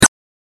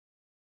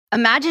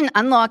Imagine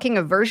unlocking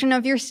a version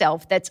of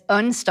yourself that's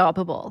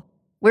unstoppable,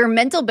 where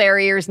mental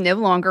barriers no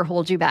longer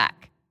hold you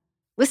back.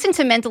 Listen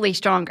to Mentally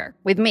Stronger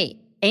with me,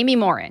 Amy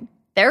Morin,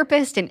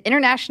 therapist and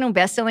international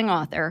best-selling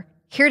author,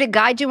 here to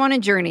guide you on a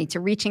journey to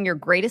reaching your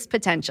greatest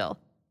potential.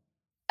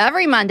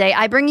 Every Monday,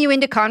 I bring you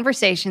into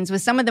conversations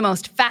with some of the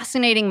most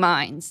fascinating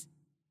minds.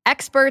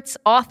 Experts,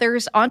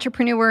 authors,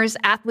 entrepreneurs,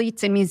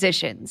 athletes, and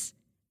musicians.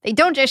 They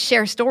don't just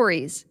share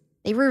stories.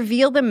 They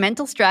reveal the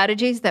mental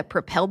strategies that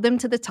propelled them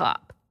to the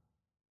top.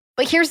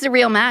 But here's the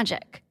real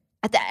magic.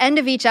 At the end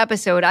of each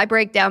episode, I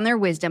break down their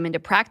wisdom into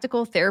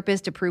practical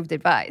therapist-approved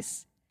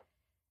advice.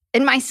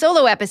 In my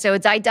solo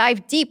episodes, I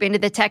dive deep into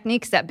the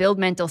techniques that build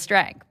mental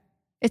strength.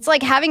 It's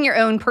like having your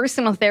own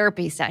personal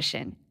therapy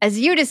session as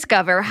you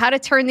discover how to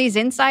turn these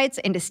insights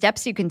into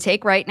steps you can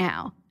take right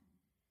now.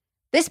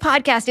 This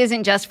podcast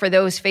isn't just for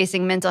those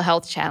facing mental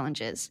health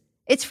challenges.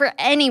 It's for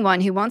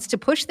anyone who wants to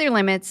push their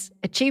limits,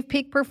 achieve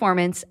peak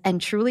performance,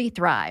 and truly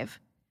thrive.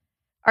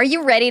 Are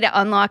you ready to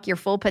unlock your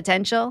full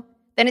potential?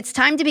 Then it's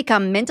time to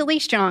become mentally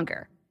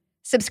stronger.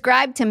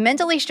 Subscribe to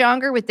Mentally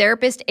Stronger with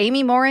therapist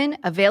Amy Morin,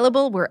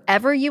 available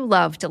wherever you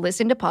love to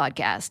listen to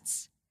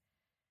podcasts.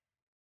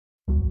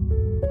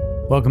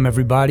 Welcome,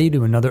 everybody,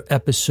 to another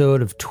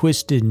episode of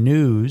Twisted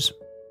News.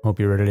 Hope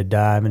you're ready to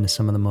dive into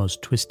some of the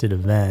most twisted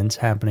events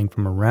happening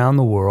from around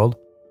the world.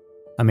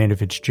 I'm Andrew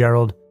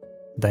Fitzgerald.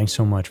 Thanks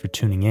so much for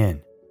tuning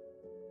in.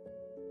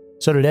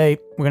 So today,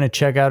 we're going to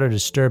check out a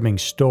disturbing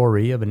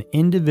story of an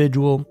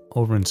individual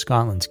over in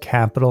Scotland's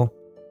capital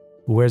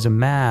who wears a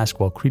mask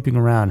while creeping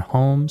around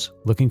homes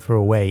looking for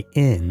a way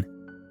in.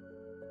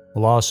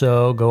 We'll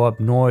also go up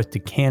north to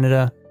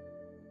Canada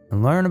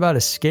and learn about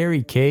a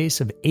scary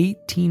case of 8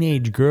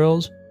 teenage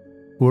girls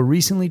who were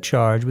recently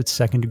charged with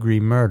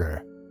second-degree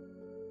murder.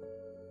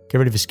 Get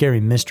ready for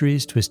Scary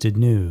Mysteries, Twisted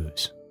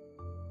News.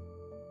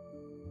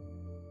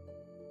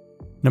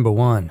 Number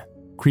 1.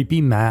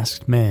 Creepy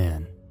Masked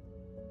Man.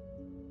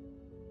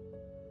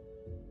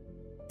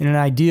 In an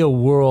ideal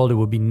world, it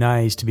would be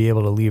nice to be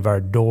able to leave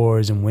our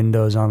doors and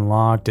windows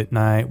unlocked at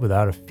night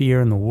without a fear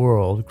in the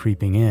world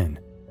creeping in.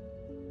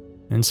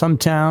 In some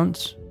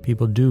towns,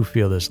 people do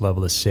feel this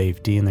level of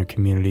safety in their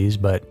communities,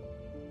 but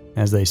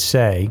as they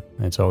say,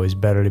 it's always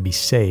better to be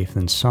safe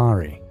than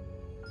sorry.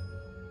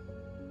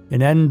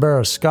 In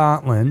Edinburgh,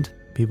 Scotland,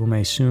 people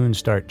may soon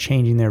start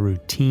changing their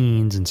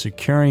routines and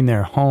securing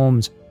their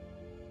homes,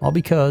 all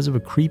because of a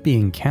creepy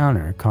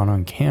encounter caught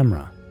on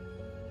camera.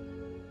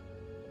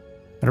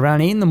 At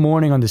around 8 in the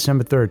morning on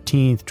December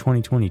 13th,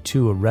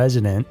 2022, a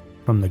resident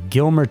from the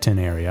Gilmerton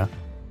area,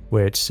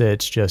 which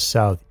sits just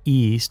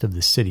southeast of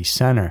the city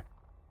center,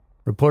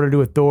 reported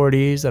to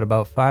authorities that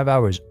about 5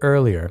 hours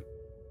earlier,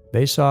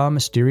 they saw a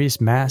mysterious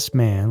masked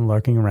man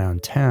lurking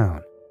around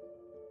town.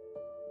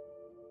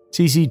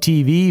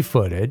 CCTV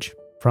footage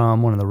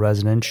from one of the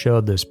residents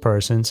showed this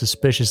person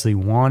suspiciously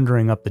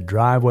wandering up the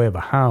driveway of a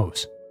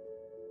house.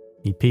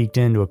 He peeked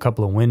into a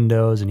couple of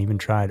windows and even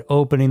tried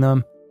opening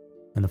them,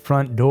 and the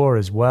front door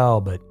as well,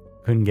 but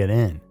couldn't get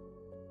in.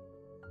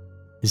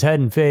 His head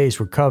and face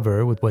were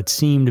covered with what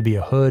seemed to be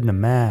a hood and a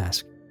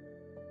mask.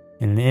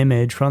 In an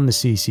image from the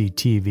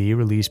CCTV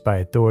released by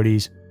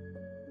authorities,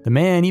 the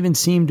man even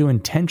seemed to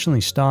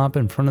intentionally stop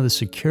in front of the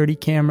security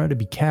camera to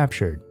be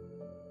captured.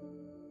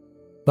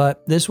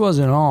 But this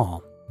wasn't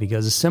all,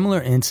 because a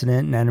similar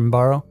incident in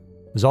Edinburgh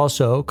was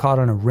also caught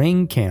on a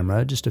Ring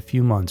camera just a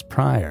few months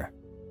prior.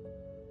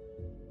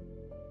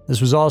 This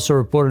was also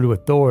reported to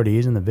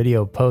authorities and the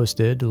video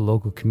posted to the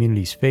local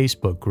community's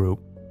Facebook group.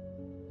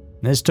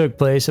 This took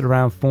place at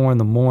around 4 in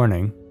the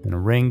morning, and a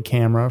Ring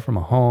camera from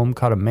a home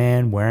caught a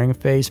man wearing a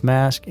face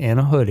mask and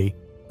a hoodie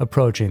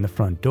approaching the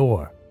front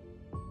door.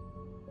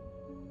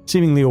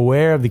 Seemingly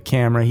aware of the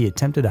camera, he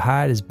attempted to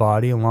hide his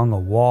body along a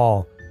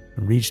wall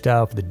and reached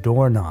out for the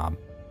doorknob.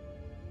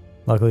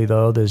 Luckily,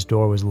 though, this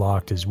door was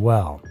locked as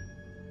well.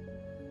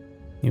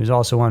 He was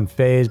also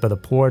unfazed by the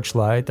porch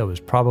light that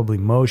was probably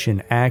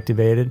motion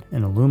activated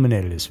and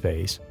illuminated his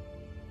face.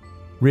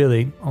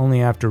 Really, only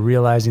after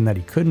realizing that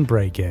he couldn't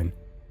break in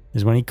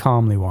is when he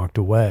calmly walked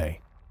away.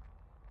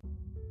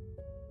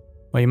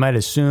 While you might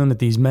assume that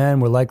these men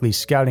were likely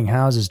scouting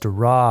houses to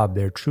rob,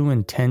 their true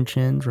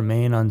intentions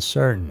remain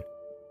uncertain.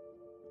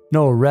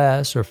 No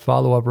arrests or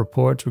follow-up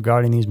reports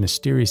regarding these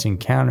mysterious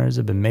encounters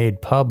have been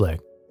made public,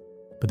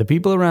 but the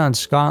people around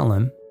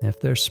Scotland, if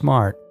they're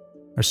smart,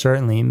 are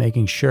certainly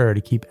making sure to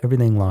keep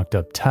everything locked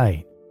up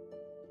tight.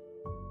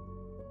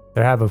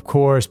 There have, of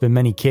course, been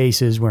many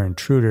cases where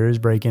intruders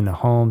break into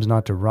homes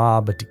not to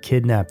rob but to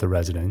kidnap the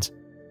residents,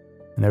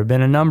 and there have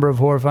been a number of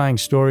horrifying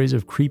stories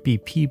of creepy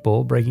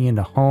people breaking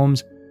into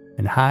homes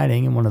and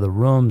hiding in one of the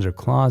rooms or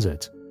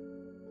closets,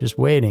 just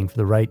waiting for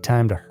the right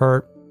time to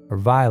hurt or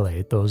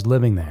violate those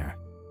living there.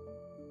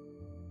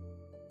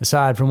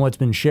 Aside from what's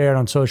been shared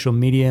on social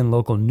media and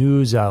local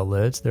news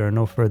outlets, there are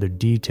no further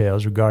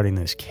details regarding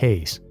this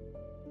case.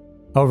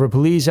 However,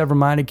 police have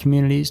reminded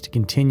communities to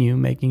continue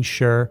making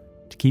sure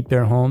to keep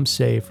their homes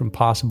safe from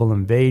possible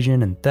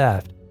invasion and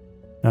theft,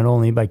 not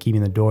only by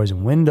keeping the doors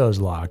and windows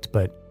locked,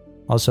 but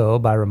Also,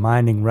 by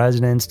reminding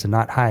residents to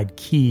not hide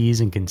keys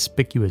in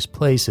conspicuous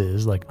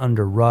places like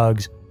under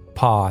rugs,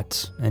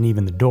 pots, and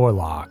even the door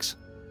locks.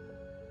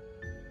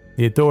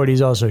 The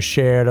authorities also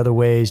shared other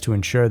ways to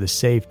ensure the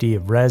safety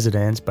of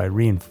residents by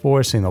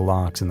reinforcing the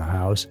locks in the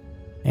house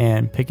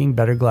and picking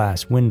better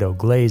glass window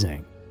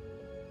glazing.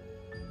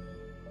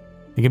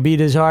 It can be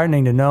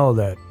disheartening to know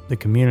that the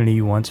community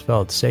you once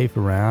felt safe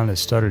around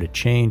has started to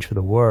change for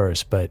the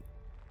worse, but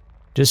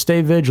just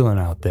stay vigilant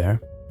out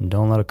there and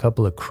don't let a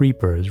couple of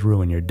creepers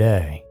ruin your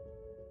day.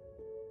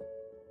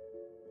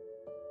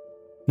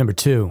 Number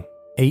 2,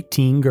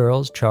 18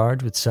 girls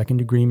charged with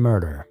second-degree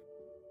murder.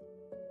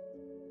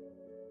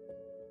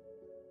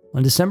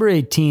 On December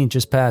 18th,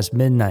 just past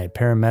midnight,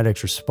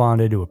 paramedics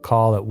responded to a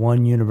call at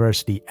 1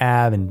 University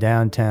Ave in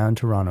downtown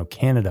Toronto,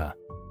 Canada.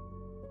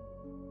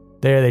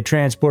 There, they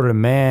transported a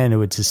man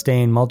who had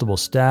sustained multiple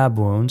stab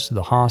wounds to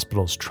the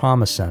hospital's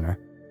trauma center.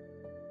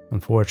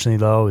 Unfortunately,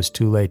 though, it was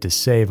too late to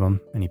save him,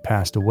 and he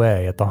passed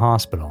away at the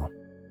hospital.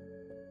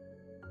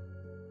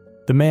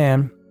 The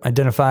man,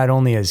 identified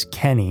only as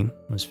Kenny,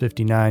 was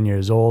 59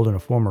 years old and a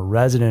former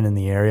resident in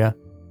the area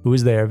who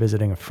was there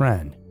visiting a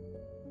friend.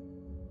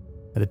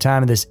 At the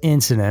time of this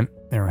incident,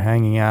 they were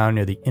hanging out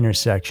near the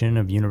intersection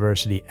of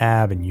University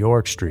Ave and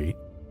York Street,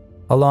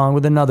 along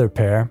with another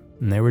pair,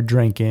 and they were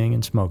drinking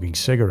and smoking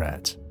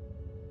cigarettes.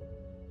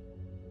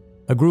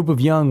 A group of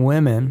young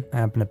women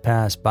happened to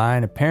pass by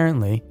and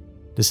apparently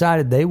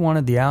decided they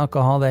wanted the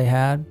alcohol they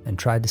had and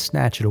tried to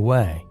snatch it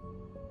away.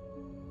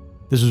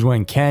 This was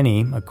when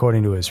Kenny,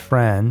 according to his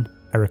friend,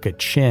 Erica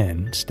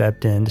Chin,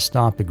 stepped in to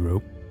stop the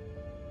group,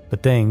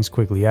 but things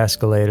quickly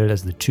escalated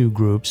as the two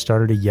groups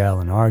started to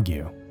yell and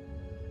argue.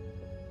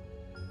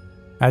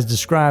 As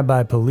described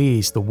by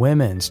police, the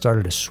women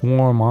started to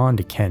swarm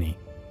onto Kenny.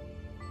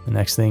 The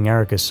next thing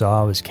Erica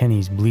saw was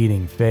Kenny's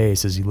bleeding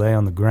face as he lay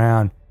on the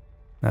ground.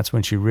 That's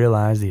when she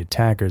realized the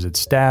attackers had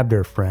stabbed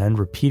her friend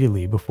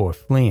repeatedly before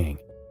fleeing.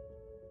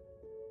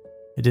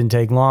 It didn't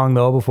take long,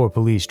 though, before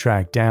police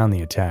tracked down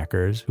the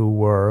attackers, who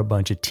were a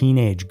bunch of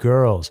teenage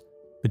girls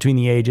between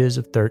the ages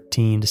of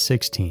 13 to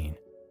 16.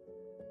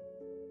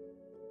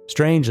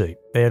 Strangely,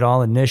 they had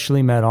all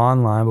initially met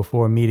online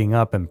before meeting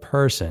up in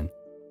person.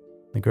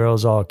 The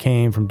girls all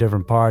came from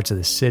different parts of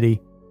the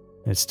city,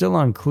 and it's still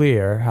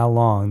unclear how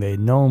long they had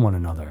known one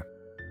another.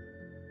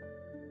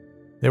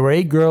 There were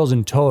 8 girls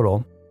in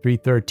total, 3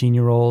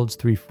 13-year-olds,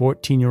 3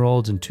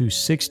 14-year-olds, and 2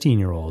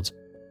 16-year-olds,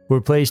 who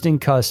were placed in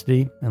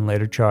custody and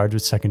later charged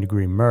with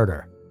second-degree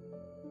murder.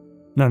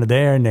 None of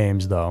their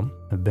names, though,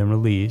 have been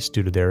released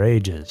due to their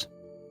ages.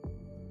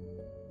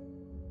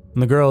 When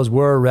the girls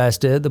were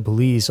arrested, the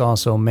police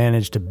also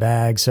managed to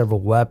bag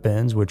several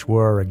weapons, which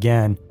were,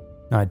 again,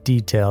 not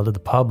detailed to the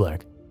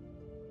public.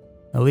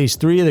 At least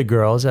 3 of the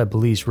girls had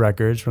police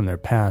records from their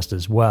past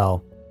as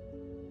well.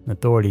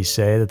 Authorities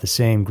say that the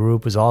same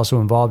group was also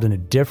involved in a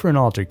different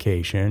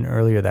altercation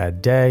earlier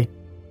that day,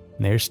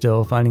 and they're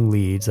still finding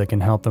leads that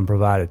can help them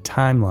provide a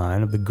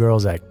timeline of the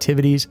girls'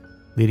 activities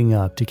leading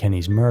up to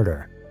Kenny's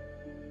murder.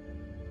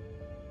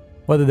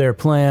 Whether their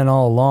plan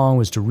all along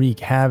was to wreak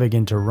havoc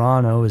in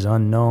Toronto is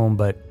unknown,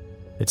 but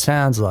it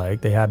sounds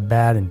like they had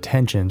bad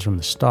intentions from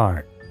the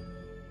start.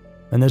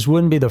 And this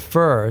wouldn't be the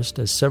first,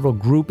 as several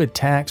group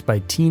attacks by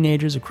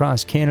teenagers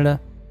across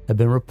Canada have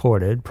been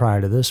reported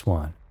prior to this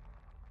one.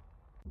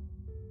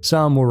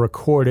 Some were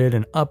recorded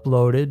and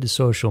uploaded to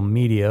social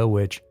media,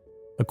 which,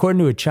 according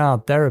to a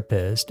child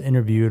therapist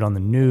interviewed on the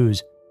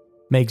news,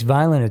 makes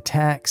violent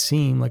attacks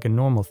seem like a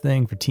normal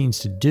thing for teens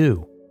to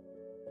do,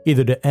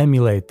 either to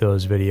emulate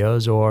those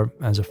videos or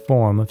as a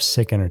form of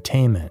sick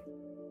entertainment.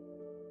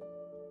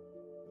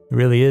 It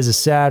really is a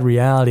sad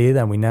reality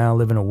that we now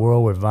live in a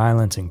world where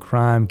violence and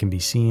crime can be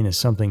seen as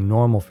something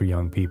normal for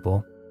young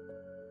people.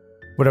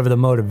 Whatever the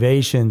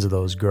motivations of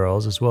those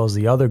girls, as well as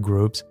the other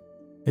groups,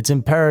 it's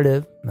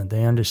imperative that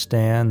they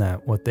understand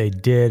that what they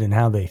did and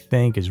how they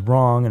think is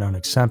wrong and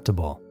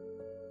unacceptable.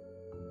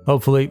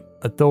 Hopefully,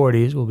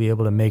 authorities will be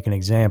able to make an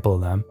example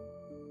of them,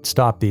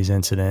 stop these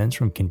incidents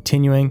from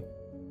continuing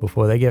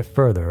before they get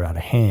further out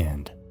of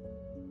hand.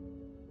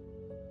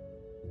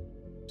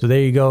 So there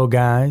you go,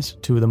 guys.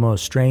 2 of the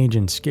most strange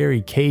and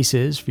scary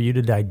cases for you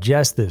to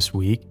digest this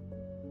week.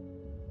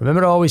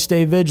 Remember to always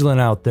stay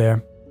vigilant out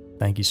there.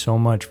 Thank you so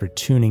much for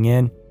tuning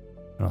in,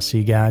 and I'll see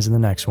you guys in the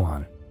next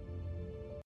one.